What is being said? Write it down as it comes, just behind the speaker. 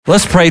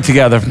Let's pray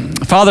together.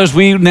 Father, as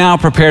we now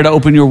prepare to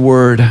open your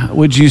word,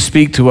 would you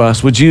speak to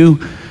us? Would you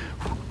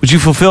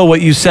fulfill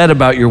what you said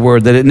about your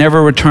word, that it never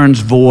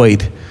returns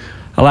void?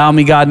 Allow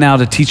me, God, now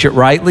to teach it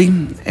rightly.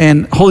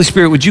 And Holy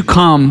Spirit, would you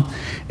come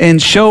and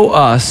show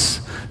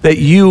us that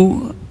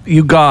you,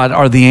 God,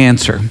 are the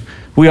answer.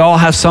 We all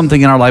have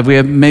something in our life. We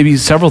have maybe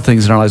several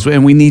things in our lives,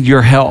 and we need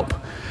your help.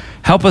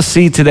 Help us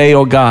see today,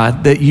 oh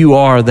God, that you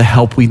are the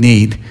help we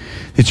need,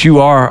 that you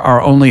are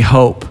our only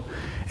hope.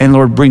 And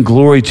Lord, bring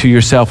glory to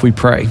yourself, we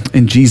pray.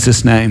 In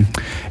Jesus' name,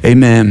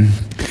 amen.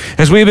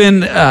 As we've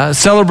been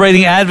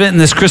celebrating Advent in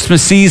this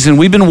Christmas season,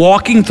 we've been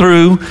walking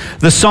through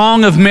the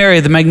Song of Mary,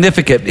 the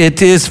Magnificat.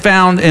 It is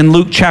found in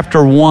Luke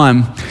chapter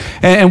 1.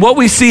 And what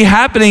we see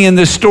happening in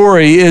this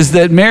story is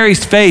that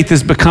Mary's faith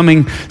is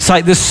becoming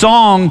sight. This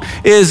song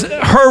is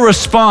her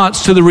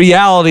response to the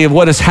reality of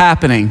what is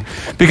happening.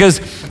 Because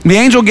the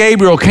angel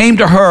Gabriel came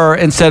to her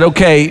and said,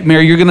 okay,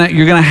 Mary, you're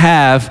gonna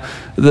have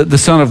the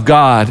Son of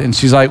God. And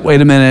she's like, wait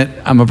a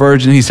minute, I'm a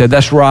virgin. He said,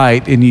 that's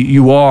right, and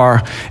you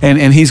are.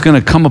 And he's going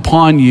to come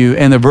upon you,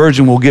 and the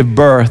virgin will give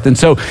birth. And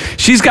so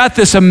she's got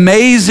this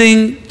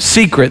amazing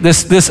secret,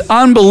 this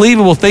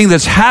unbelievable thing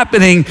that's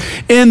happening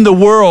in the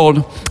world.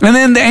 And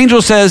then the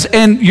angel says,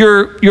 and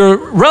your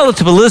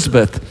relative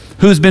Elizabeth,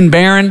 who's been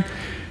barren,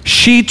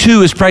 she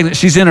too is pregnant.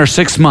 She's in her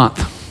 6th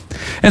month.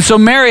 And so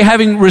Mary,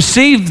 having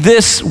received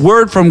this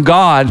word from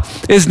God,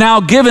 is now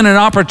given an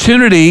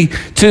opportunity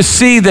to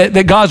see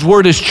that God's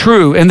word is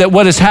true and that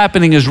what is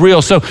happening is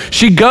real. So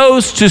she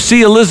goes to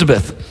see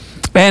Elizabeth.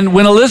 And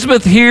when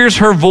Elizabeth hears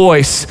her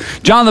voice,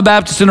 John the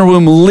Baptist in her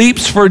womb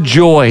leaps for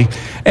joy.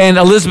 And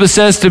Elizabeth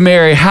says to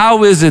Mary,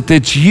 how is it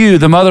that you,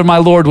 the mother of my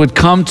Lord, would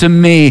come to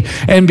me?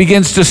 And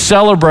begins to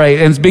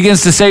celebrate and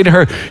begins to say to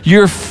her,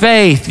 your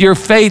faith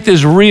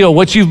is real.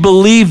 What you've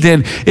believed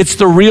in, it's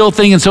the real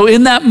thing. And so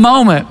in that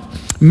moment,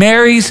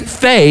 Mary's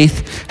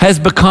faith has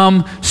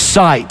become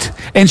sight.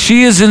 And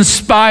she is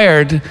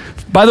inspired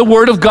by the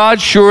word of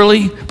God,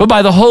 surely, but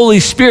by the Holy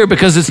Spirit,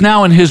 because it's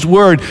now in his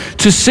word,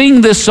 to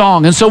sing this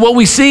song. And so what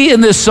we see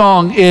in this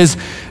song is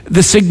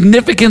the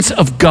significance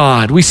of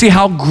God. We see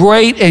how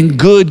great and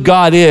good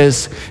God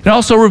is. It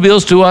also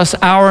reveals to us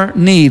our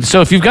need.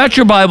 So if you've got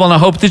your Bible, and I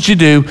hope that you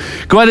do,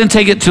 go ahead and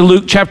take it to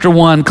Luke chapter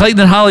 1. Clayton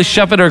and Holly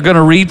Shepard are going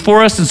to read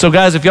for us. And so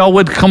guys, if y'all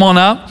would come on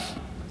up.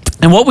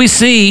 And what we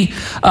see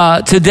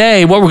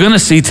today, what we're going to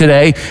see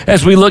today,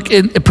 as we look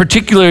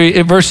particularly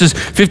at verses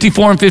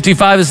 54 and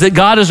 55, is that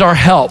God is our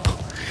help.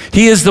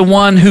 He is the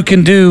one who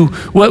can do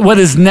what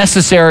is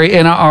necessary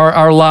in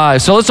our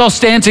lives. So let's all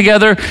stand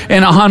together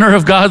in honor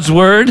of God's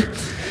word.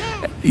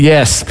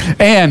 Yes.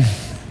 And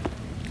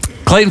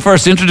Clayton,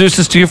 first, introduce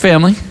us to your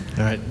family.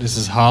 All right, this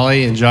is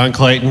Holly and John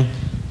Clayton.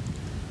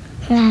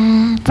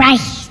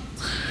 Bryce.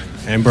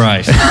 And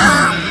Bryce.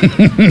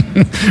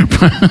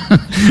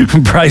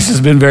 Bryce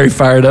has been very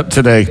fired up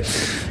today.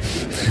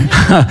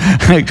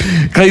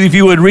 Clayton, if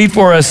you would read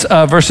for us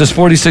verses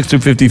 46 through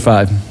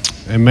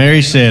 55. And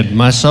Mary said,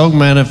 my soul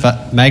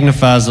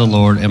magnifies the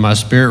Lord, and my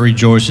spirit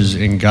rejoices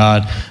in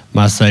God,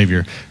 my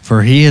Savior.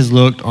 For he has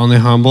looked on the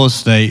humble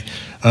estate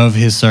of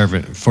his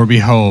servant. For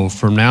behold,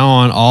 from now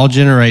on all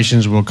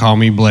generations will call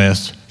me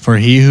blessed. For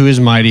he who is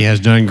mighty has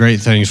done great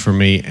things for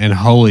me, and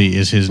holy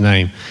is his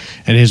name.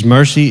 And his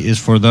mercy is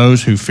for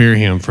those who fear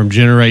him from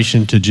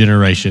generation to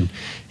generation.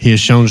 He has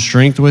shown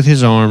strength with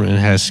his arm and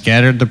has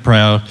scattered the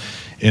proud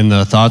in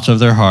the thoughts of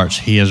their hearts.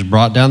 He has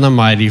brought down the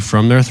mighty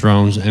from their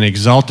thrones and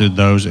exalted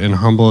those in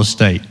humble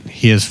estate.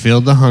 He has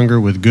filled the hunger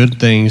with good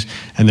things,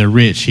 and the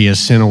rich he has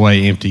sent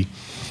away empty.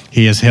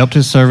 He has helped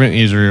his servant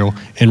Israel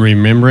in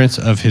remembrance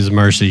of his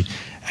mercy,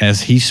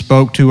 as he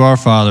spoke to our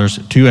fathers,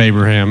 to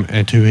Abraham,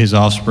 and to his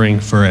offspring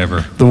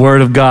forever. The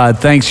word of God.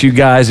 Thanks, you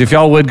guys. If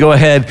y'all would go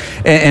ahead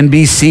and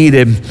be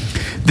seated.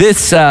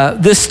 This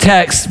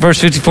text,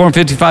 verse 54 and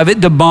 55, it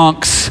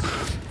debunks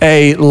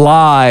a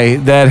lie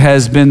that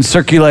has been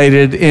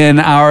circulated in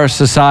our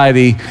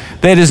society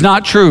that is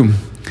not true.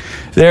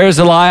 There is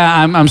a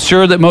lie. I'm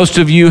sure that most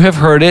of you have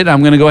heard it. I'm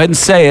going to go ahead and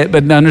say it,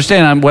 but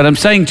understand what I'm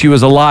saying to you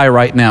is a lie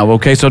right now,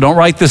 okay? So don't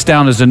write this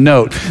down as a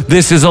note.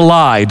 This is a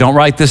lie. Don't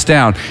write this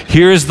down.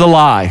 Here's the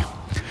lie.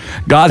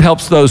 God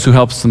helps those who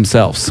help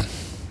themselves.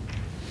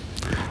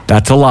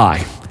 That's a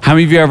lie. How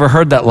many of you ever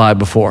heard that lie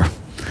before?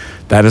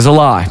 That is a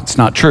lie. It's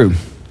not true.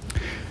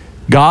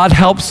 God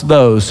helps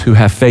those who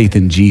have faith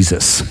in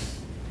Jesus.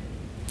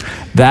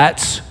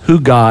 That's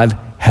who God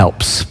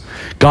helps.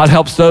 God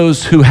helps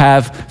those who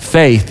have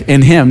faith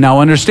in him. Now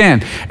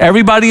understand,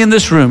 everybody in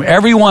this room,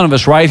 every one of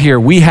us right here,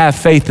 we have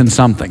faith in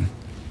something.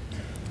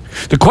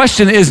 The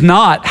question is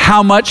not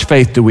how much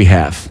faith do we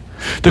have?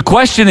 The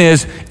question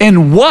is,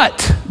 in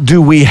what do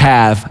we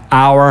have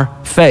our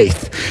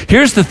faith?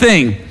 Here's the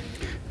thing,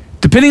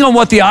 depending on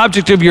what the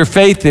object of your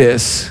faith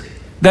is,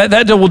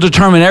 that will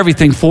determine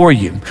everything for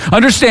you.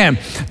 Understand,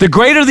 the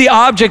greater the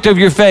object of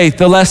your faith,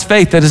 the less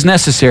faith that is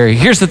necessary.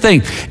 Here's the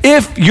thing.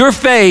 If your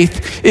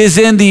faith is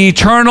in the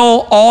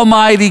eternal,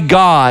 almighty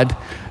God,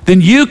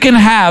 then you can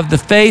have the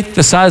faith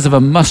the size of a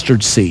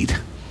mustard seed,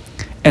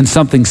 and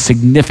something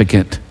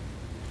significant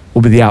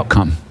will be the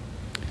outcome.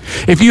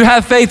 If you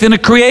have faith in a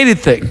created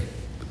thing,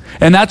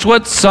 and that's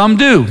what some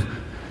do.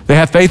 They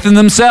have faith in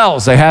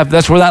themselves.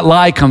 That's where that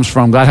lie comes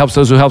from. God helps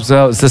those who help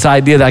themselves. It's this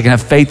idea that I can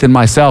have faith in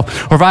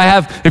myself. Or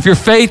if your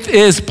faith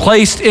is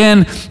placed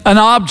in an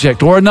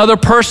object or another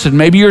person,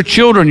 maybe your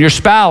children, your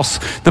spouse,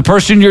 the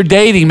person you're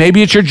dating,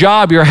 maybe it's your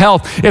job, your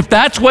health. If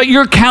that's what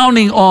you're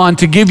counting on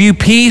to give you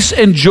peace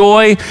and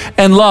joy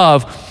and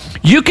love,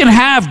 you can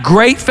have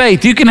great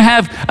faith. You can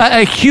have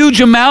a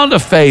huge amount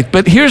of faith.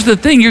 But here's the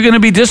thing, you're going to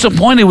be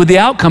disappointed with the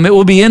outcome. It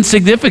will be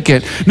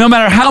insignificant, no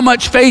matter how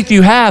much faith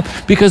you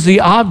have, because the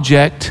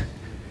object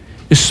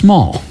is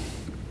small.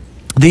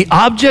 The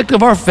object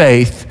of our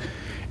faith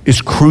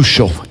is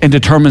crucial and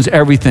determines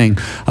everything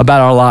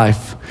about our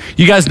life.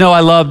 You guys know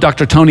I love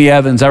Dr. Tony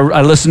Evans.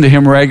 I listen to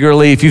him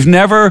regularly. If you've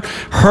never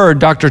heard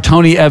Dr.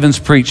 Tony Evans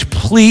preach,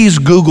 please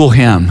Google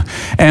him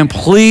and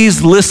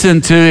please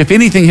listen to, if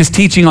anything, his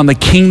teaching on the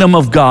kingdom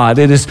of God.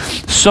 It is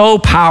so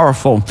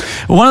powerful.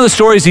 One of the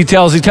stories he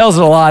tells it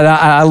a lot.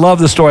 I love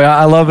the story.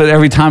 I love it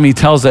every time he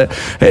tells it.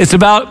 It's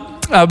about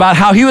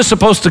how he was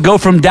supposed to go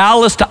from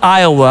Dallas to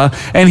Iowa,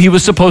 and he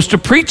was supposed to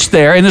preach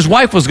there, and his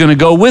wife was going to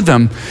go with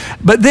him.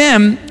 But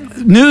then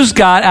news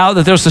got out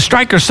that there was a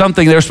strike or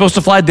something. They were supposed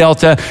to fly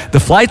Delta.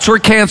 The flights were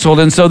canceled,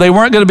 and so they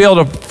weren't going to be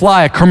able to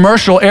fly a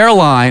commercial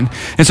airline.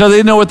 And so they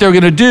didn't know what they were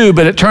going to do,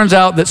 but it turns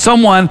out that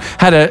someone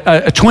had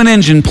a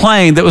twin-engine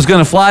plane that was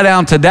going to fly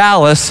down to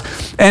Dallas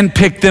and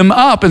pick them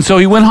up. And so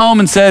he went home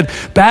and said,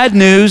 bad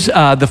news,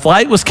 the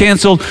flight was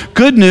canceled.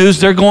 Good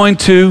news, they're going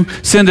to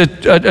send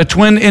a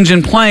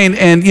twin-engine plane,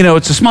 and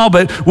it's a small,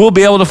 but we'll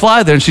be able to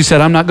fly there. And she said,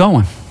 I'm not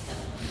going.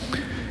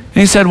 And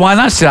he said, why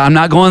not? I said, I'm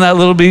not going that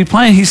little bitty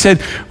plane. He said,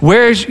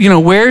 where's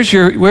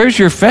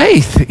your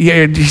faith?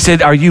 He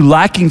said, are you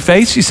lacking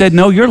faith? She said,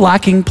 no, you're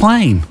lacking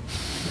plane.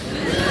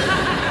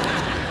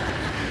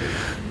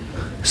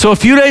 So a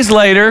few days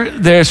later,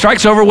 the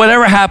strike's over,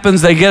 whatever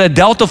happens, they get a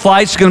Delta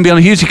flight. She's going to be on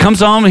a huge, he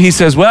comes home and he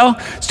says, well,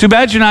 it's too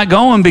bad you're not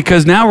going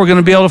because now we're going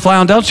to be able to fly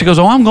on Delta. She goes,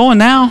 oh, I'm going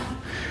now.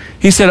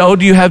 He said, oh,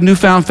 do you have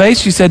newfound faith?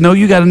 She said, no,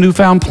 you got a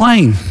newfound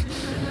plane.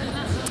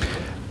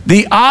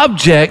 The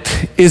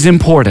object is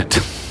important.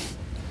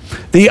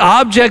 The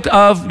object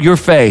of your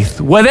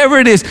faith, whatever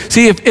it is.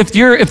 See, if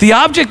the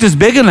object is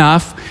big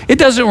enough, it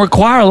doesn't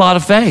require a lot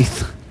of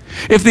faith.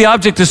 If the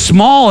object is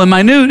small and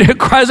minute, it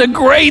requires a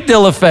great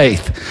deal of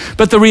faith.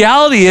 But the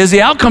reality is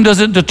the outcome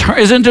isn't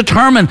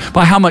determined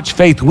by how much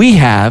faith we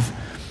have.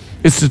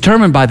 It's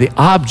determined by the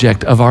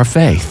object of our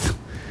faith.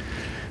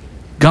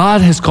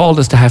 God has called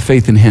us to have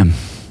faith in him.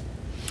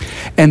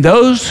 And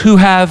those who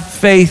have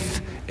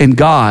faith in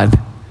God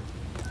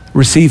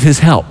receive his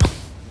help.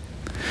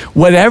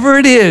 Whatever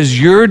it is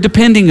you're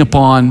depending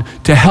upon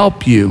to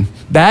help you,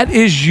 that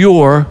is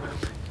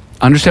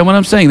understand what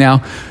I'm saying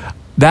now,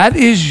 that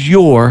is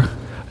your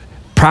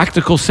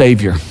practical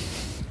Savior.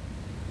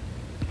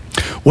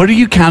 What are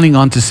you counting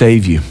on to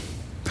save you?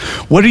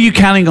 What are you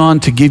counting on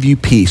to give you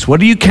peace?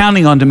 What are you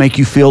counting on to make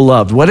you feel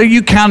loved? What are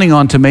you counting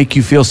on to make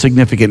you feel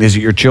significant? Is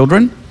it your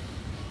children?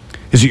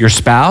 Is it your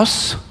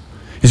spouse?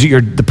 Is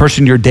it the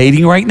person you're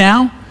dating right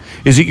now?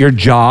 Is it your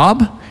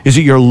job? Is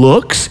it your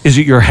looks? Is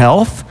it your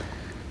health?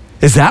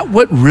 Is that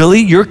what really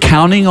you're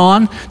counting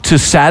on to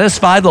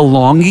satisfy the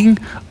longing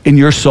in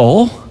your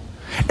soul?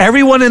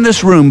 Everyone in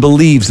this room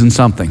believes in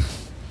something.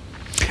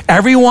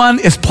 Everyone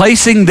is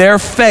placing their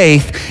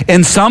faith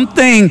in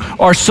something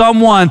or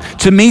someone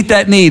to meet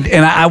that need.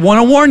 And I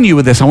want to warn you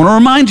with this. I want to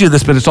remind you of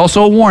this, but it's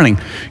also a warning.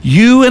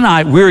 You and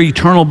I, we're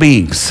eternal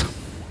beings.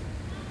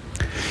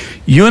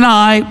 You and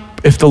I,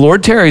 if the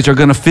Lord tarries, are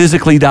going to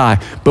physically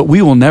die, but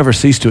we will never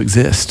cease to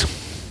exist.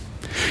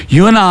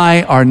 You and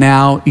I are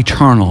now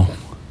eternal.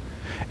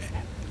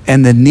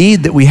 And the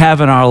need that we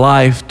have in our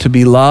life to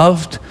be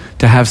loved,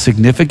 to have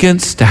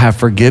significance, to have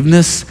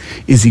forgiveness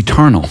is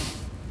eternal.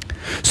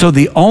 So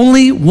the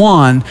only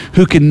one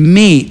who can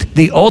meet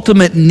the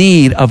ultimate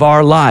need of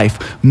our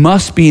life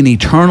must be an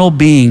eternal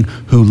being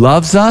who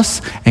loves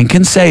us and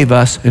can save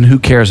us and who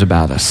cares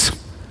about us.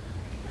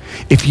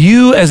 If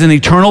you as an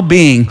eternal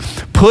being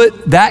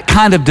put that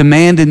kind of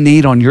demand and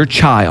need on your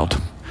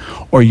child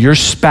or your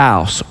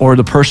spouse or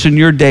the person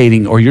you're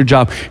dating or your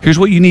job, here's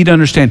what you need to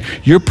understand.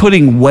 You're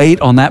putting weight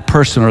on that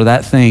person or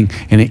that thing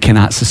and it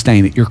cannot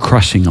sustain it. You're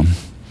crushing them.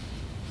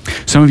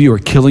 Some of you are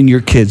killing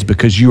your kids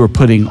because you are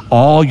putting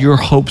all your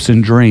hopes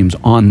and dreams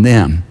on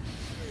them.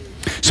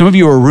 Some of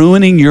you are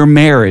ruining your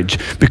marriage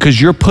because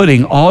you're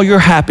putting all your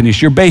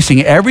happiness, you're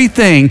basing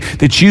everything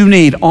that you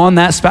need on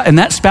that spouse, and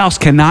that spouse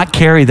cannot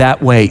carry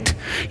that weight.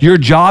 Your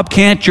job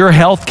can't, your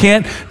health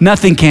can't,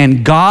 nothing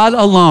can. God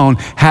alone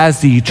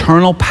has the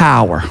eternal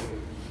power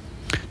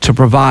to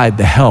provide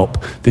the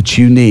help that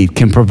you need,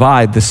 can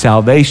provide the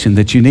salvation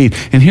that you need.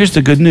 And here's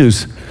the good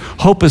news.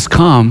 Hope has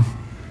come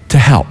to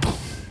help.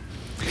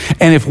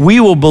 And if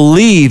we will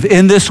believe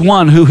in this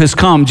one who has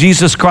come,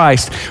 Jesus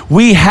Christ,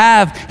 we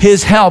have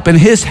his help. And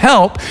his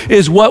help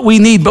is what we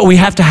need, but we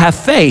have to have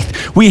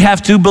faith. We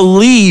have to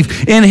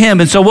believe in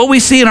him. And so what we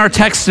see in our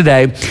text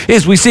today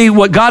is we see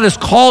what God has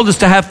called us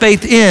to have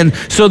faith in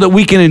so that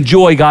we can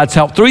enjoy God's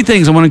help. Three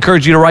things I want to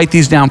encourage you to write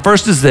these down.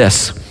 First is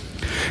this.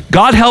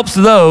 God helps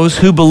those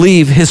who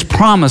believe his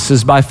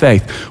promises by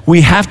faith.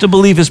 We have to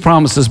believe his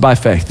promises by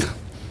faith.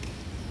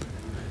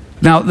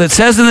 Now, it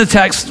says in the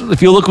text,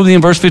 if you look with me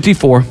in verse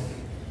 54,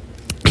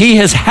 he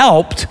has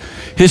helped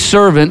his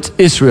servant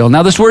Israel.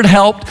 Now, this word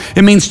helped,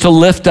 it means to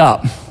lift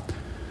up,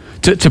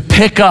 to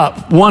pick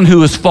up one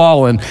who has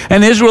fallen.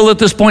 And Israel at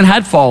this point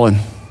had fallen.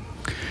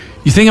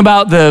 You think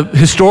about the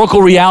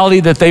historical reality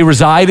that they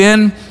reside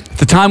in. At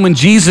the time when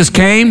Jesus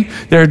came,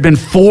 there had been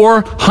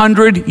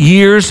 400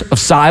 years of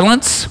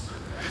silence.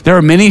 There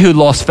are many who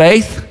lost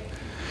faith.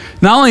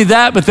 Not only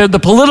that, but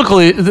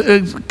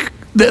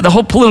the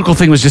whole political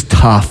thing was just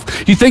tough.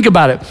 You think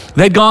about it.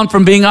 They'd gone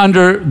from being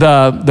under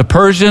the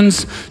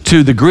Persians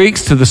to the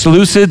Greeks to the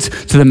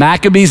Seleucids to the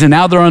Maccabees, and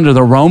now they're under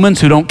the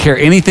Romans who don't care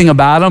anything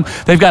about them.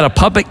 They've got a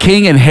puppet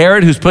king in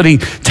Herod who's putting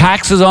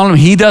taxes on them.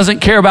 He doesn't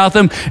care about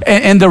them.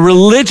 And the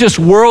religious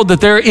world that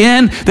they're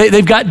in,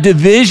 they've got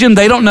division.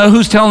 They don't know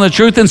who's telling the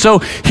truth. And so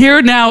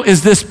here now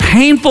is this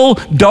painful,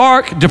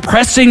 dark,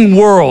 depressing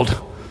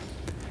world.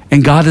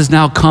 And God has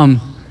now come.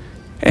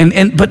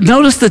 But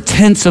notice the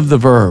tense of the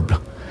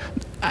verb.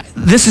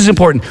 This is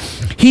important.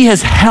 He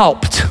has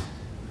helped.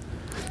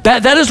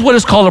 That is what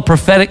is called a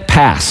prophetic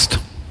past.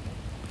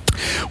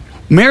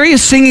 Mary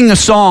is singing a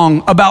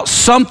song about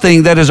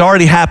something that has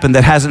already happened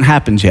that hasn't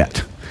happened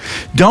yet.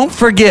 Don't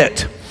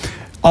forget,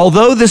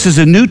 although this is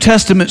a New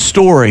Testament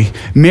story,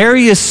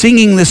 Mary is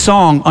singing this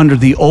song under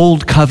the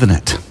old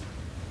covenant.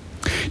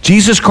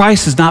 Jesus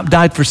Christ has not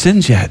died for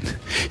sins yet.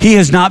 He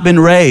has not been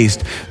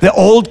raised. The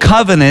old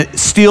covenant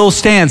still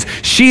stands.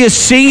 She is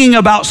singing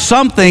about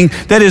something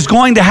that is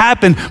going to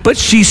happen, but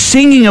she's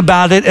singing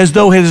about it as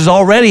though it has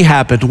already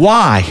happened.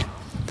 Why?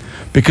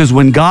 Because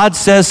when God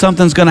says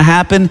something's going to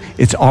happen,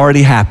 it's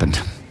already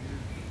happened.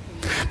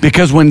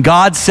 Because when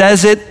God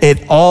says it,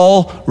 it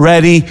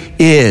already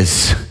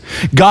is.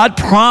 God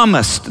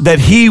promised that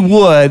he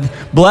would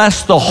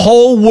bless the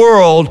whole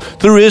world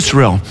through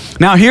Israel.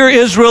 Now here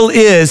Israel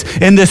is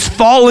in this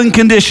fallen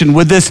condition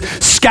with this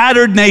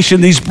scattered nation,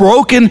 these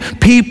broken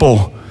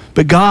people.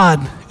 But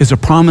God is a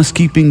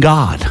promise-keeping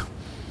God.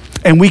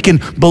 And we can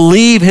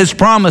believe his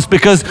promise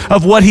because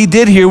of what he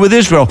did here with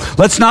Israel.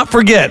 Let's not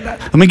forget.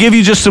 Let me give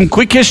you just some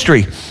quick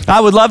history. I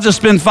would love to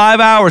spend 5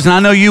 hours, and I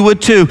know you would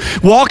too,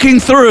 walking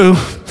through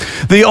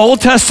the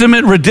Old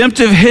Testament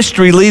redemptive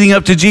history leading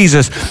up to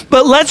Jesus.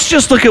 But let's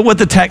just look at what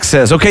the text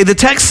says. Okay, the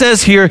text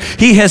says here,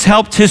 he has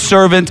helped his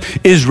servant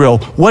Israel.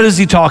 What is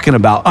he talking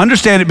about?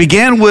 Understand, it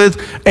began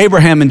with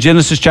Abraham in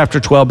Genesis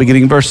chapter 12,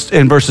 beginning in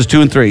verses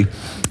 2 and 3.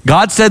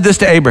 God said this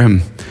to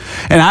Abraham,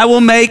 and I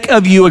will make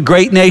of you a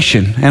great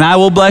nation, and I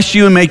will bless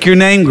you and make your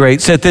name great,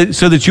 so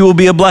that you will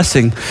be a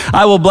blessing.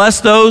 I will bless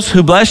those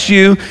who bless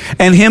you,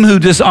 and him who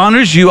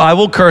dishonors you I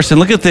will curse. And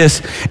look at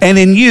this, and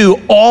in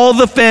you all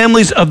the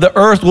families of the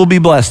earth will be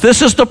blessed.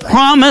 This is the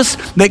promise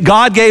that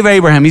God gave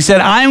Abraham. He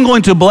said, I am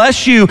going to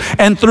bless you,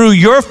 and through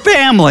your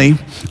family,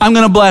 I'm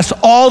going to bless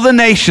all the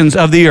nations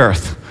of the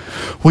earth.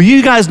 Well,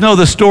 you guys know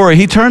the story.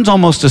 He turns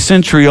almost a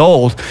century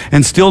old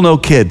and still no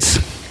kids.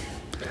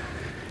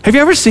 Have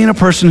you ever seen a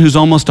person who's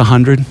almost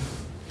 100?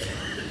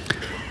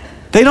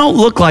 They don't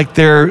look like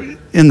they're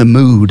in the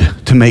mood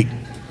to make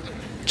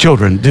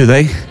children, do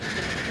they?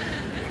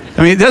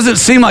 I mean, it doesn't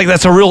seem like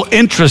that's a real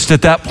interest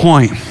at that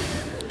point.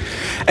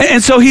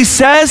 And so he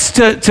says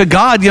to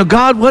God,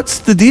 God, what's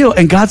the deal?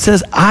 And God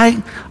says,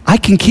 I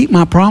can keep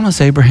my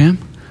promise, Abraham.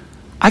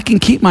 I can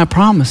keep my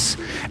promise.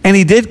 And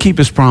he did keep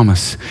his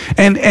promise.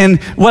 And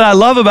what I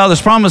love about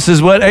this promise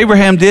is what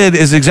Abraham did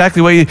is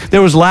exactly what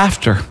there was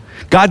laughter.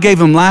 God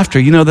gave him laughter.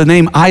 You know, the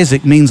name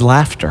Isaac means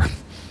laughter.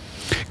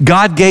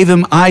 God gave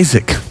him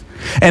Isaac.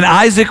 And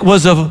Isaac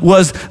was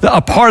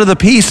a part of the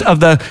piece of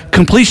the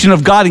completion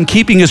of God in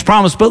keeping his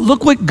promise. But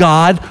look what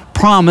God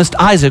promised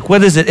Isaac.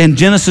 What is it in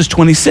Genesis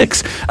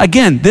 26?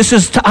 Again, this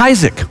is to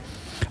Isaac.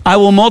 I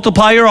will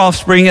multiply your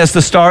offspring as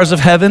the stars of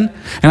heaven,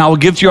 and I will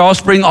give to your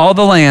offspring all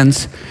the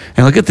lands.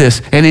 And look at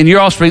this. And in your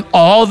offspring,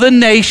 all the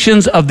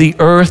nations of the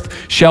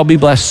earth shall be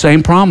blessed.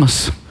 Same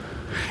promise.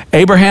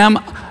 Abraham,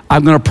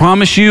 I'm going to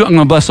promise you, I'm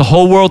going to bless the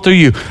whole world through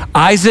you.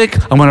 Isaac,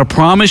 I'm going to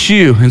promise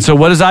you. And so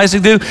what does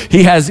Isaac do?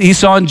 He has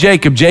Esau and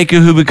Jacob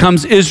who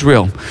becomes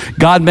Israel.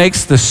 God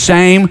makes the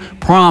same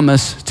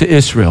promise to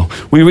Israel.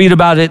 We read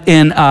about it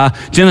in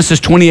Genesis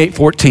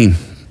 28:14.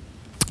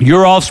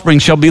 Your offspring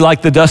shall be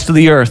like the dust of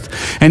the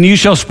earth, and you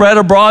shall spread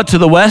abroad to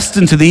the west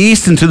and to the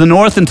east and to the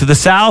north and to the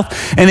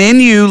south. And in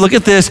you, look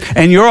at this,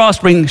 and your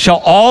offspring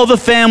shall all the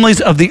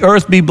families of the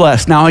earth be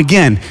blessed. Now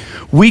again,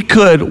 we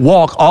could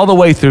walk all the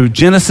way through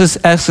Genesis,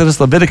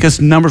 Exodus, Leviticus,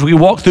 Numbers. We could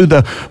walk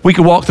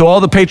through all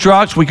the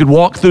patriarchs. We could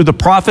walk through the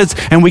prophets,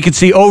 and we could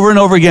see over and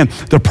over again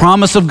the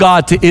promise of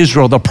God to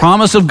Israel, the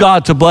promise of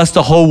God to bless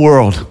the whole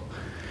world.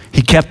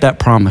 He kept that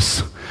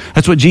promise.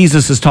 That's what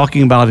Jesus is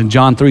talking about in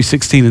John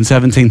 3:16 and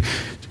 17.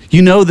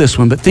 You know this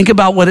one, but think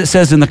about what it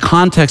says in the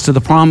context of the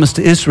promise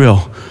to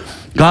Israel.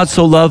 God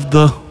so loved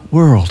the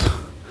world.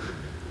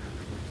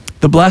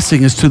 The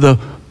blessing is to the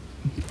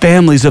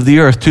families of the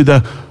earth,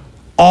 to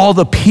all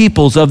the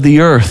peoples of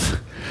the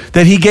earth.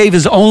 that he gave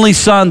his only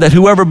son, that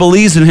whoever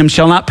believes in him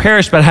shall not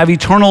perish but have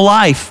eternal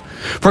life.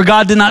 For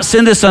God did not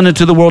send his son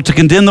into the world to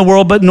condemn the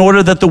world, but in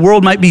order that the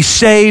world might be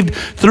saved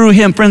through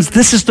him. Friends,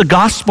 this is the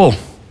gospel.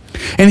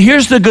 And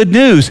here's the good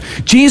news.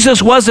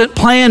 Jesus wasn't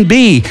plan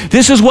B.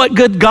 This is what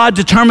God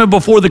determined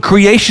before the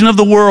creation of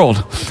the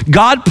world.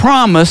 God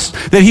promised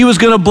that he was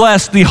going to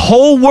bless the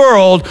whole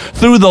world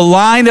through the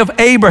line of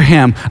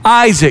Abraham,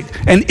 Isaac,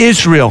 and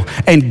Israel.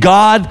 And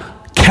God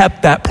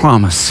kept that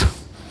promise.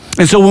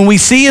 And so when we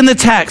see in the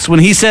text, when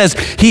he says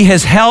he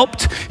has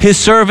helped his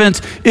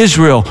servant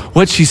Israel,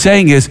 what she's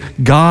saying is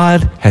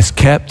God has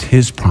kept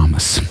his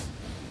promise.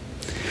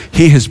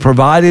 He has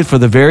provided for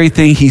the very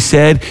thing he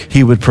said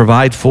he would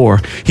provide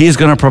for. He is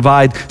going to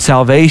provide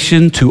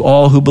salvation to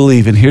all who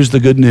believe. And here's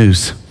the good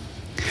news.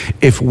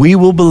 If we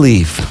will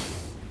believe,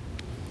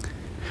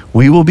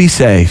 we will be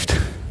saved,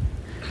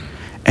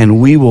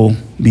 and we will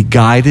be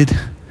guided.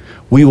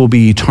 We will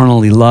be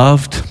eternally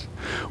loved.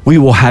 We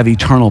will have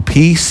eternal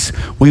peace.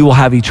 We will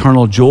have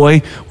eternal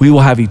joy. We will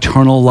have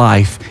eternal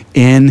life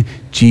in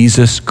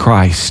Jesus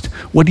Christ.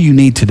 What do you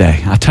need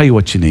today? I'll tell you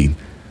what you need.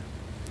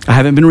 I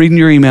haven't been reading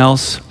your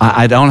emails.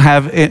 I don't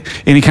have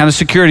any kind of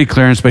security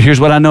clearance, but here's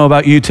what I know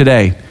about you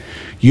today.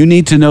 You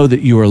need to know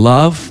that you are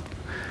loved,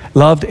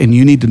 and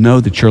you need to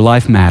know that your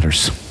life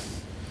matters.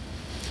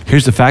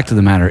 Here's the fact of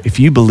the matter. If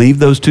you believe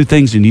those two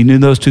things and you knew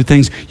those two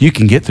things, you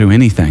can get through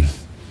anything.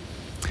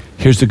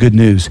 Here's the good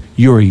news.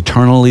 You are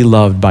eternally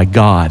loved by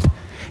God,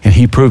 and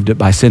he proved it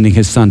by sending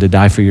his son to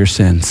die for your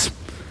sins.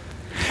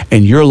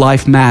 And your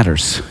life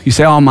matters. You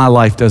say, oh, my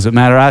life doesn't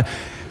matter.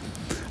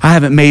 I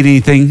haven't made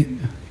anything.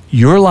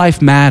 Your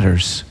life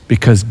matters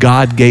because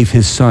God gave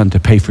his son to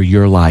pay for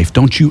your life.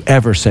 Don't you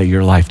ever say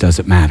your life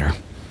doesn't matter.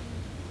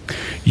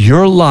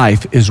 Your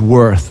life is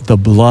worth the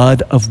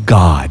blood of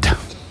God.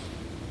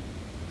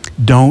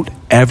 Don't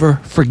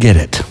ever forget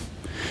it.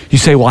 You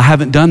say, well, I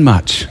haven't done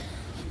much.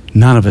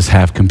 None of us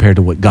have compared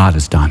to what God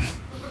has done.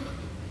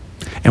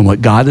 And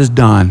what God has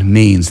done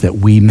means that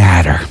we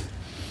matter.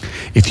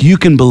 If you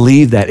can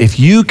believe that, if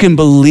you can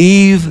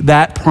believe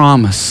that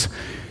promise,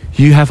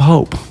 you have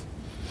hope.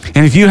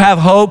 And if you have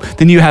hope,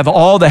 then you have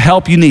all the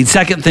help you need.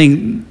 Second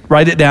thing,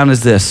 write it down,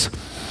 is this.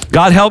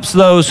 God helps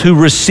those who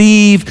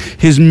receive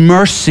his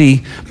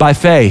mercy by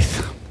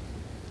faith.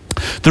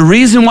 The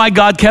reason why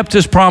God kept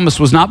his promise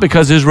was not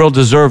because Israel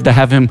deserved to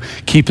have him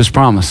keep his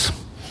promise.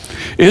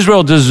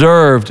 Israel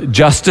deserved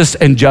justice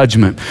and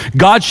judgment.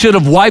 God should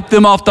have wiped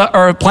them off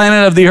the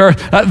planet of the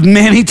earth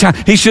many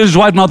times. He should have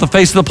wiped them off the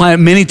face of the planet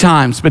many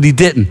times, but he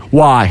didn't.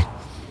 Why?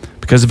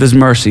 Because of his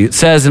mercy. It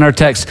says in our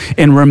text,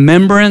 in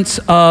remembrance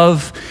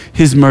of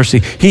his mercy.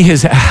 He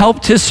has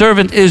helped his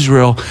servant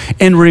Israel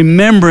in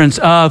remembrance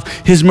of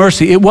his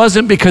mercy. It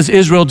wasn't because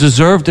Israel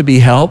deserved to be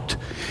helped.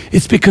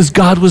 It's because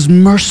God was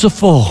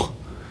merciful.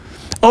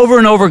 Over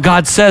and over,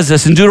 God says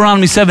this in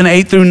Deuteronomy 7,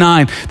 8 through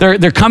 9.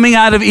 They're coming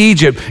out of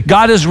Egypt.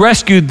 God has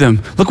rescued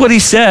them. Look what he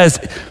says.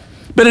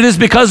 But it is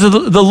because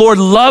of the Lord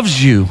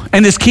loves you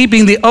and is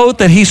keeping the oath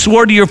that he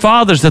swore to your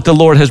fathers that the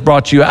Lord has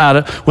brought you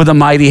out with a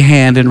mighty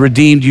hand and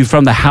redeemed you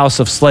from the house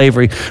of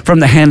slavery, from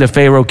the hand of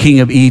Pharaoh, king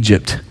of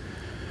Egypt.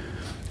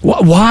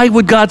 Why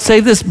would God say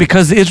this?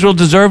 Because Israel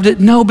deserved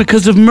it? No,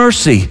 because of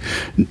mercy.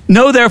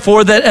 Know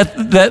therefore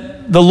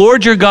that the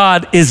Lord your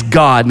God is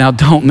God. Now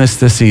don't miss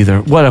this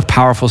either. What a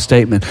powerful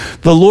statement.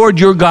 The Lord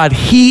your God,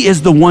 he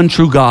is the one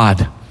true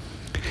God.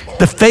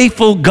 The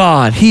faithful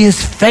God. He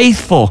is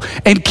faithful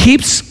and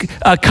keeps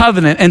a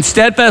covenant and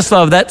steadfast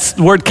love. That's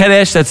the word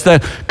kadesh. That's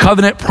the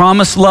covenant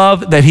promise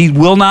love, that he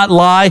will not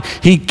lie.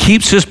 He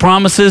keeps his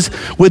promises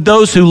with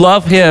those who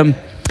love him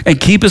and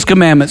keep his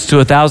commandments to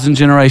 1,000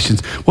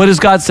 generations. What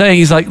is God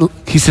saying?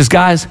 He says,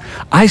 guys,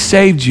 I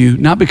saved you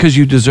not because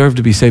you deserve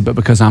to be saved, but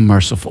because I'm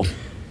merciful.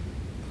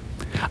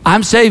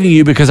 I'm saving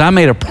you because I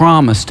made a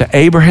promise to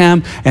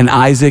Abraham and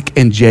Isaac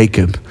and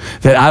Jacob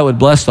that I would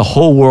bless the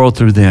whole world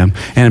through them.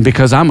 And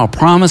because I'm a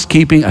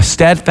promise-keeping, a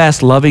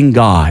steadfast, loving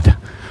God,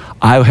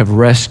 I have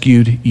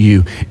rescued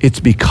you. It's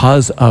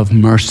because of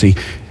mercy.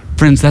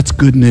 Friends, that's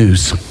good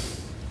news.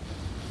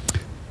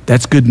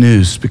 That's good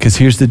news, because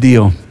here's the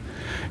deal.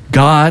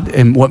 God,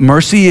 and what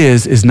mercy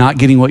is not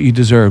getting what you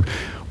deserve.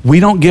 We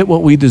don't get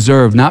what we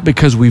deserve, not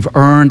because we've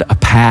earned a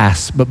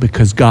pass, but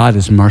because God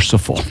is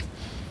merciful.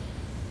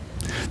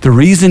 The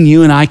reason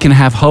you and I can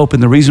have hope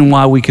and the reason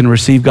why we can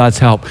receive God's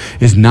help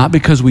is not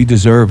because we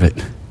deserve it,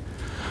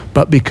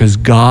 but because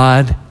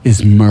God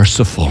is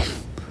merciful.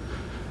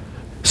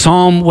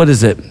 Psalm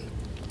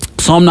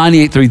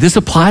 98:3, this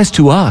applies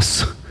to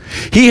us.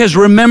 He has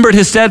remembered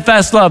his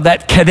steadfast love,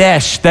 that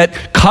kadesh,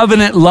 that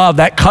covenant love,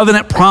 that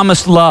covenant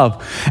promised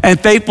love and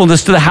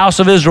faithfulness to the house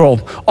of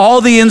Israel. All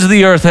the ends of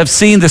the earth have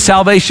seen the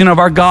salvation of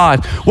our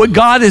God. What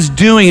God is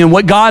doing and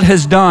what God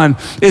has done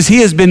is he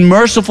has been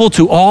merciful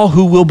to all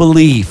who will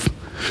believe,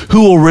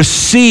 who will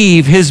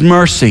receive his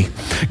mercy.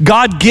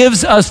 God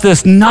gives us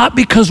this not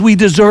because we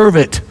deserve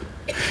it.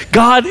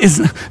 God is,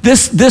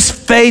 this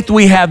faith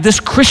we have, this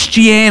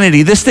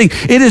Christianity, this thing,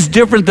 it is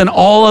different than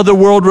all other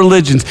world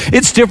religions.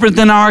 It's different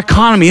than our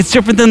economy. It's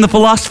different than the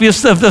philosophy of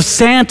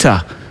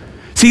Santa.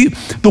 See,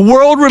 the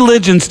world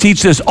religions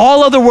teach this.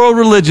 All other world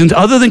religions,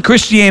 other than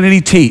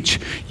Christianity, teach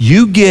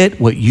you get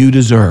what you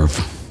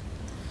deserve.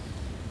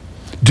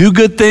 Do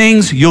good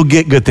things, you'll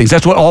get good things.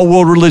 That's what all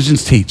world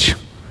religions teach.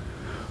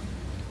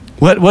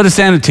 What does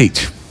Santa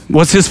teach?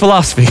 What's his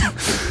philosophy?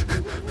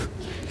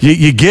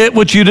 you get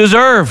what you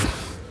deserve.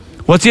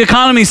 What's the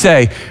economy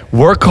say?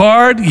 Work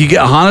hard, you get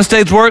honest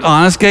day's work,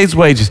 honest day's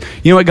wages.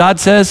 You know what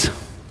God says?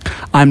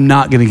 I'm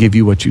not going to give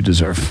you what you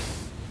deserve.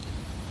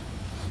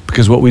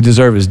 Because what we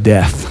deserve is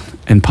death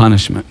and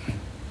punishment.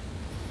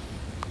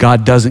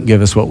 God doesn't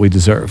give us what we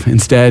deserve.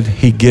 Instead,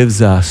 he gives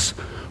us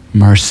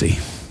mercy.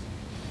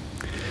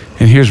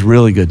 And here's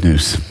really good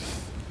news.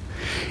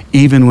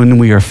 Even when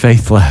we are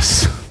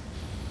faithless,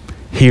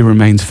 he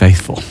remains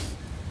faithful.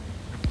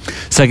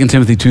 2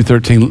 Timothy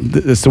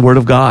 2:13, it's the word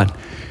of God.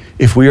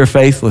 If we are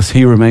faithless,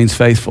 he remains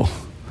faithful.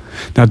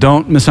 Now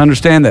don't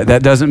misunderstand that.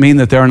 That doesn't mean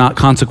that there are not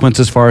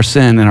consequences for our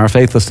sin and our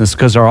faithlessness,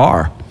 because there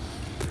are.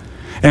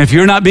 And if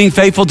you're not being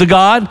faithful to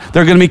God,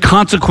 there are going to be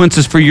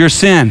consequences for your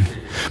sin.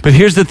 But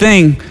here's the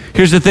thing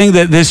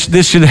that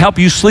this should help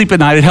you sleep at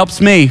night. It helps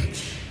me.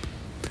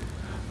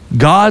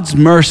 God's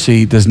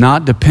mercy does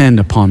not depend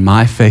upon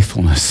my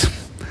faithfulness.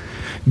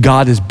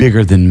 God is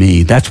bigger than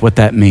me. That's what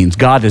that means.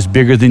 God is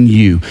bigger than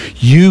you.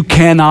 You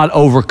cannot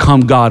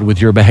overcome God with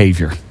your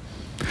behavior.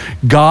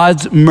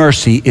 God's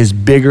mercy is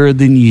bigger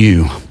than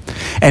you.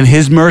 And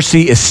his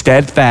mercy is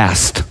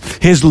steadfast.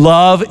 His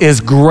love is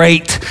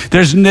great.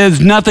 There's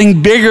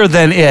nothing bigger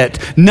than it.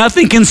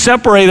 Nothing can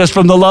separate us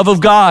from the love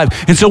of God.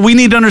 And so we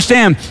need to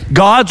understand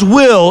God's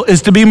will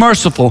is to be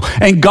merciful.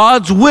 And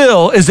God's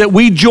will is that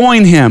we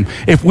join him.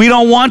 If we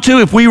don't want to,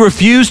 if we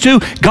refuse to,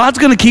 God's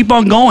going to keep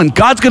on going.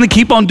 God's going to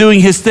keep on doing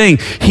his thing.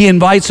 He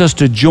invites us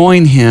to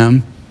join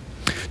him,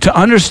 to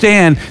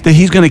understand that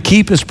he's going to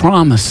keep his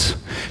promise,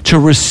 to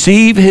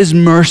receive his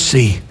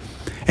mercy,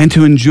 and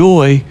to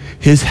enjoy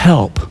his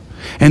help.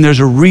 And there's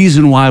a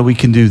reason why we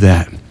can do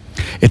that.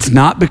 It's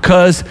not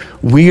because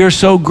we are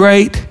so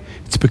great,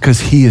 it's because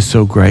he is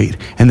so great.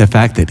 And the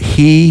fact that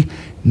he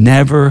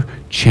never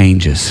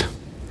changes.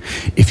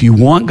 If you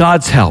want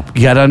God's help,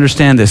 you got to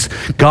understand this.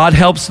 God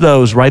helps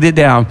those, write it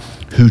down,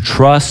 who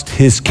trust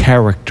his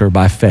character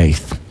by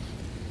faith.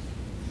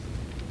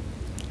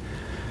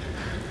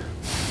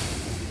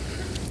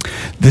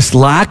 This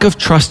lack of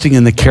trusting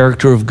in the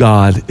character of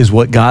God is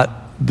what got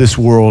this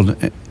world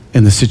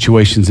in the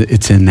situations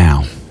it's in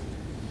now.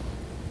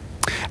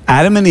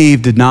 Adam and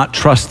Eve did not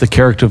trust the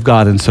character of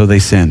God, and so they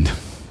sinned.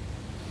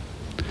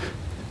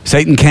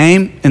 Satan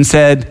came and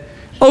said,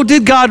 oh,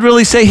 did God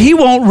really say? He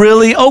won't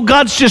really. Oh,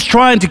 God's just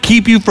trying to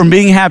keep you from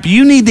being happy.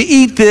 You need to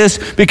eat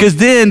this because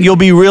then you'll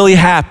be really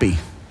happy.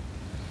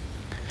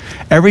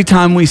 Every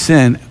time we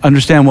sin,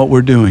 understand what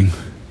we're doing.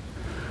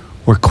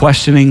 We're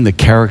questioning the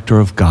character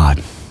of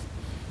God.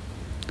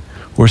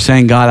 We're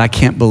saying, God, I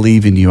can't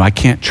believe in you. I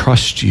can't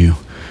trust you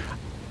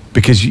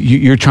because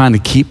you're trying to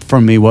keep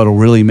from me what will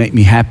really make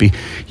me happy.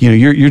 You know,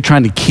 you're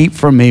trying to keep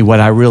from me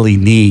what I really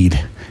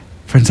need.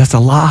 Friends, that's a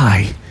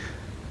lie.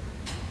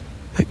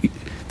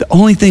 The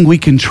only thing we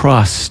can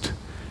trust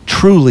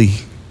truly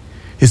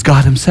is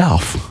God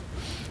himself.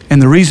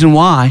 And the reason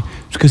why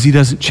is because he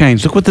doesn't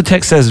change. Look what the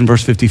text says in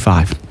verse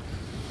 55.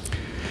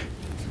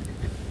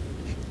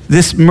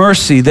 This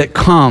mercy that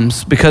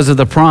comes because of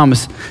the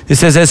promise, it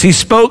says, as he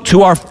spoke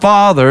to our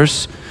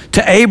fathers,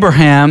 to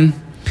Abraham,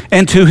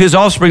 and to his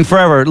offspring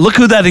forever. Look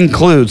who that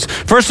includes.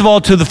 First of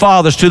all, to the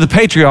fathers, to the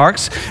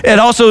patriarchs. It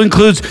also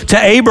includes to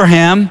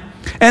Abraham,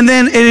 and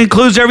then it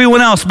includes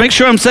everyone else. Make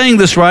sure I'm saying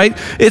this right.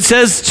 It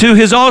says to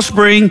his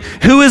offspring.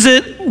 Who is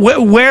it?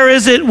 Where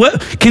is it?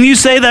 Can you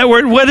say that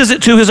word? What is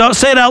it to his?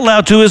 Say it out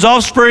loud. To his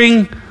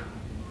offspring.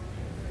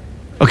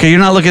 Okay, you're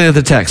not looking at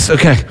the text.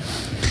 Okay.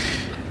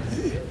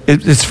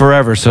 It's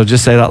forever, so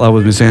just say it out loud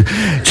with me saying,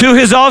 to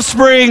his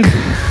offspring.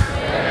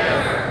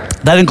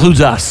 That includes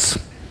us.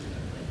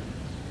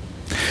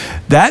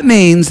 That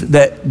means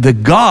that the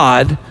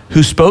God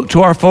who spoke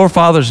to our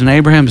forefathers and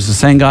Abraham is the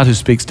same God who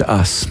speaks to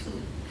us.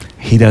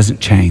 He doesn't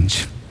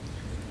change.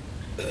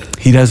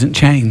 He doesn't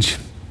change.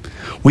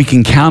 We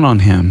can count on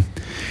him.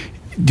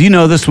 Do you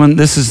know this one?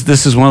 This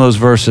is one of those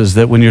verses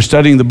that when you're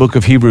studying the book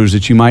of Hebrews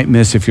that you might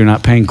miss if you're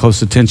not paying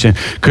close attention,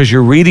 because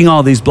you're reading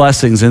all these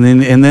blessings and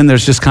then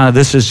there's just kind of,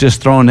 this is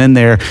just thrown in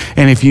there.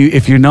 And if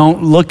you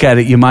don't look at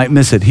it, you might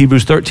miss it.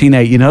 Hebrews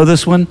 13:8. You know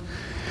this one?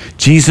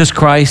 Jesus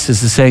Christ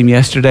is the same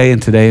yesterday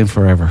and today and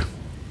forever.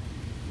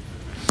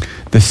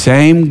 The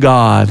same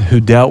God who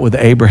dealt with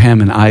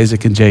Abraham and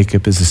Isaac and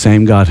Jacob is the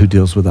same God who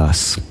deals with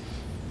us.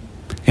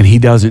 And he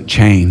doesn't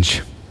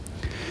change.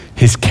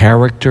 His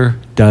character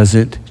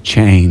doesn't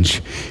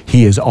change.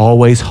 He is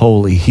always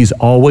holy. He's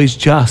always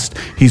just.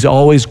 He's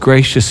always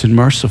gracious and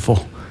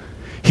merciful.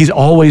 He's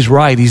always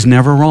right. He's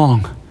never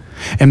wrong.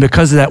 And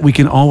because of that, we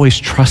can always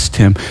trust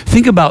him.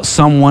 Think about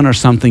someone or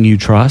something you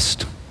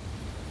trust.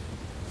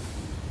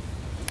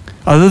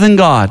 Other than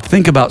God,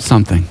 think about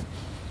something.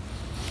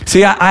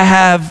 See, I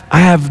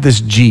have this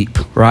Jeep,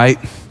 right?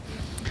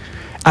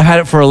 I've had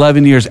it for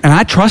 11 years, and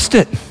I trust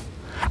it.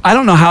 I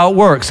don't know how it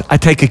works. I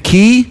take a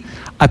key,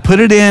 I put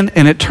it in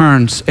and it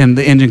turns and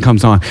the engine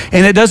comes on.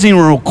 And it doesn't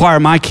even require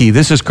my key.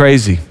 This is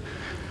crazy.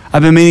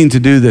 I've been meaning to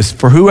do this.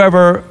 For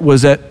whoever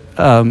was at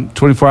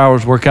 24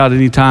 Hours Workout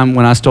anytime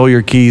when I stole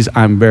your keys,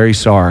 I'm very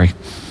sorry.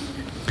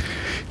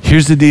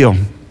 Here's the deal.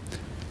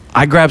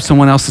 I grabbed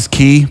someone else's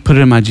key, put it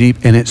in my Jeep,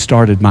 and it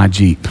started my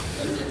Jeep.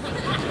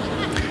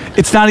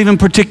 It's not even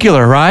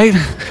particular, right?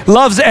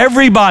 Loves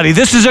everybody.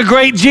 This is a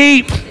great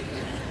Jeep.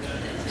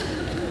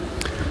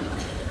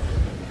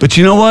 But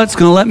you know what? It's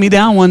going to let me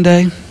down one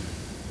day.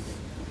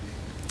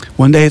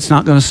 One day it's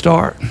not going to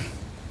start.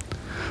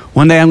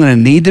 One day I'm going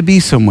to need to be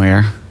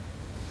somewhere.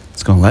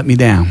 It's going to let me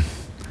down.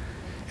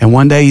 And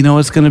one day, you know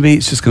what it's going to be?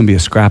 It's just going to be a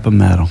scrap of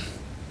metal.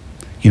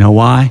 You know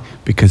why?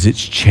 Because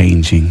it's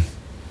changing.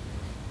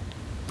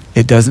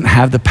 It doesn't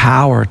have the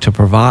power to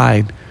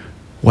provide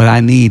what I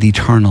need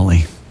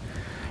eternally.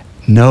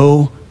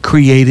 No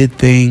created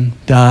thing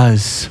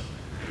does.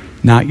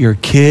 Not your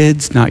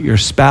kids, not your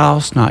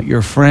spouse, not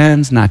your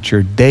friends, not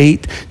your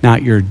date,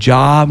 not your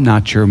job,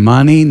 not your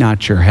money,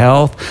 not your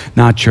health,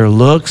 not your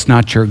looks,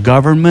 not your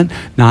government,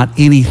 not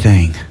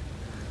anything.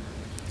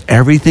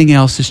 Everything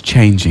else is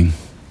changing.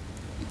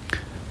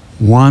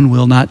 One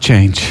will not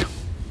change.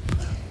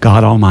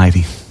 God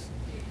Almighty.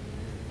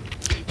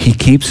 He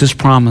keeps his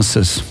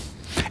promises,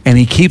 and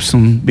he keeps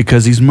them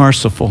because he's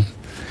merciful.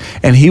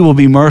 And he will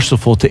be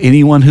merciful to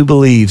anyone who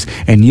believes,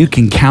 and you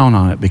can count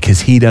on it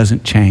because he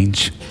doesn't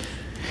change.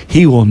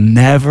 He will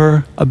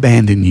never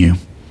abandon you.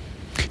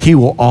 He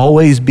will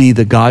always be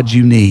the God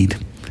you need.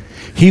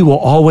 He will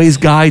always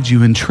guide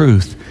you in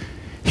truth.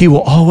 He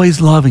will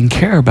always love and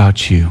care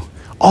about you,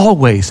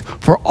 always,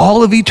 for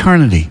all of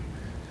eternity.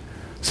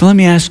 So let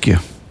me ask you,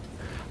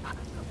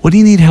 what do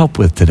you need help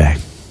with today?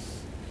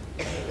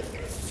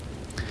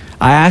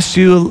 I asked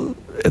you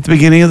at the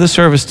beginning of the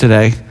service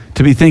today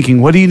to be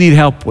thinking, what do you need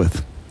help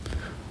with?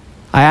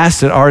 I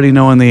asked it already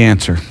knowing the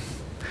answer.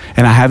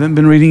 And I haven't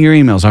been reading your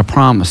emails, I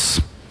promise.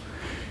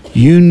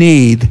 You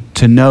need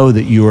to know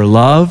that you are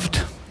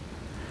loved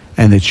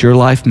and that your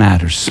life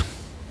matters.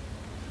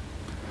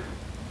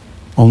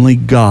 Only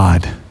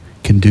God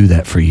can do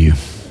that for you.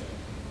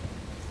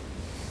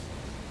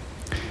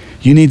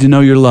 You need to know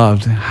you're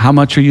loved. How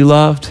much are you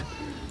loved?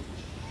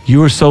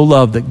 You are so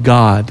loved that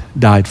God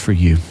died for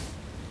you.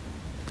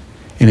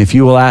 And if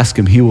you will ask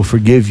him, he will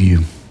forgive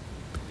you.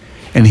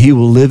 And he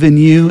will live in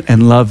you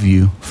and love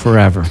you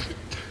forever.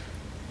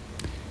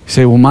 You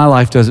say, well, my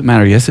life doesn't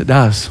matter. Yes, it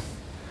does.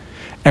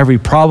 Every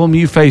problem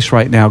you face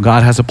right now,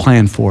 God has a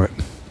plan for it.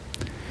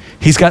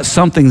 He's got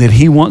something that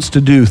he wants to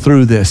do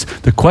through this.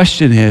 The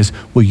question is,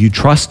 will you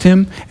trust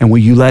him and will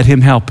you let him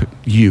help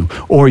you?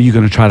 Or are you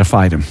going to try to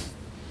fight him?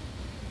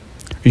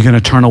 Are you going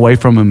to turn away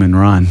from him and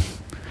run?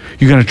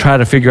 You're going to try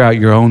to figure out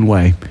your own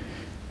way.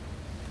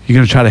 You're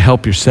going to try to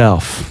help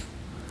yourself.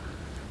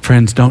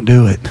 Friends, don't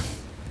do it.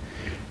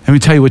 Let me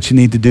tell you what you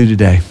need to do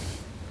today.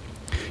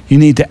 You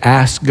need to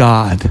ask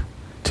God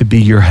to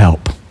be your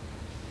help.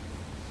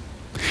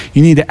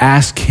 You need to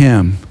ask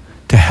him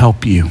to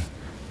help you.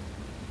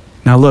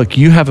 Now look,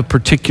 you have a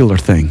particular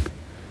thing.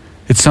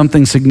 It's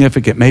something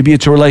significant. Maybe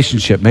it's a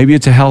relationship. Maybe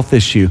it's a health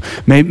issue.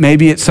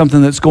 Maybe it's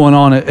something that's going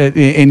on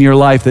in your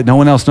life that no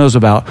one else knows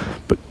about.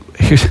 But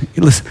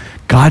listen,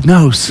 God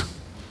knows.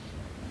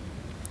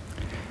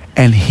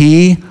 And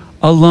he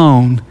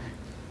alone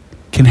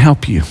can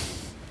help you.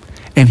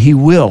 And he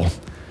will.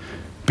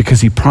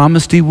 Because he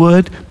promised he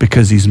would,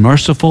 because he's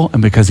merciful,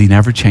 and because he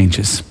never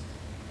changes.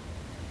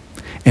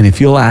 And if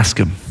you'll ask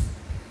him,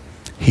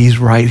 he's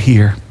right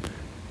here.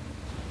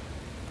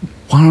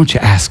 Why don't you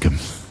ask him?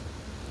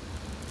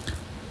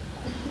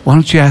 Why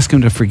don't you ask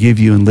him to forgive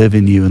you and live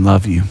in you and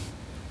love you?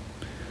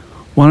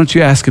 Why don't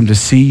you ask him to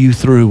see you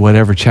through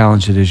whatever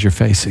challenge it is you're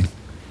facing?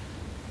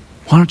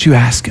 Why don't you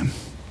ask him?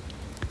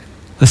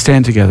 Let's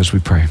stand together as we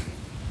pray.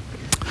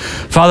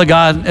 Father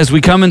God, as we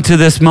come into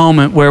this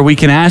moment where we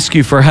can ask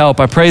you for help,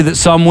 I pray that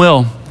some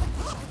will.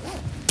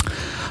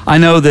 I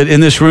know that in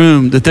this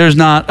room that there's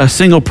not a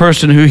single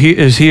person who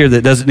is here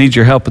that doesn't need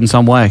your help in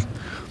some way.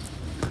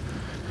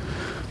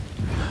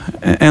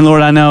 And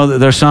Lord, I know that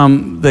there's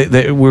some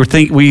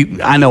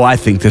I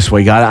think this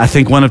way, God. I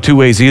think one of two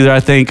ways. Either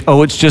I think,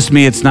 oh, it's just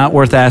me. It's not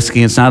worth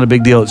asking. It's not a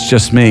big deal. It's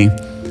just me.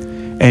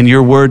 And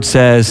your word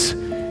says,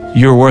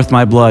 you're worth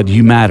my blood.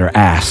 You matter.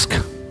 Ask.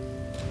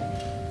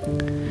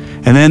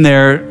 And then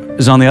there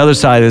is on the other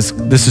side is,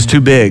 this is too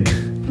big.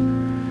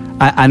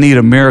 I need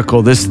a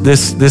miracle.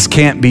 This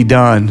can't be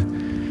done.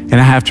 And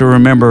I have to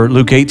remember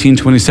Luke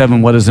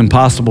 18:27, what is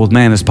impossible with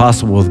man is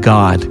possible with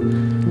God.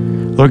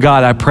 Lord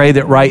God, I pray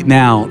that right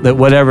now, that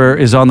whatever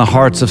is on the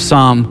hearts of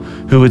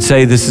some who would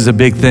say this is a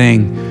big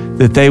thing,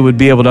 that they would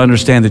be able to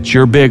understand that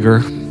you're bigger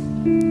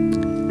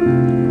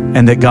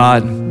and that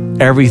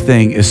God,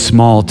 everything is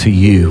small to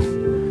you.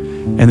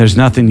 And there's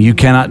nothing you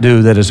cannot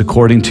do that is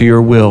according to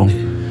your will.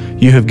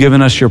 You have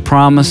given us your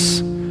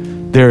promise.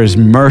 There is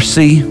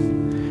mercy,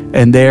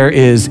 and there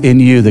is in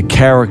you the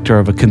character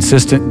of a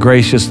consistent,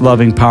 gracious,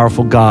 loving,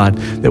 powerful God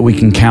that we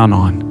can count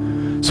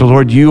on. So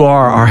Lord, you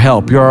are our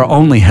help. You are our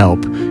only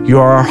help. You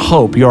are our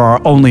hope. You are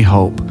our only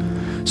hope.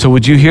 So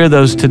would you hear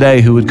those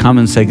today who would come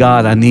and say,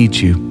 God, I need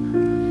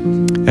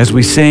you. As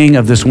we sing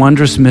of this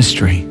wondrous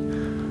mystery,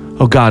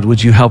 oh God,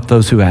 would you help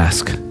those who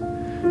ask,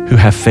 who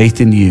have faith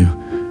in you,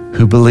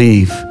 who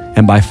believe,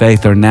 and by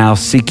faith are now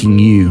seeking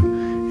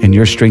you and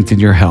your strength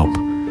and your help.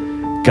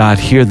 God,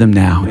 hear them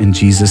now in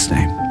Jesus'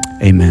 name.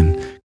 Amen.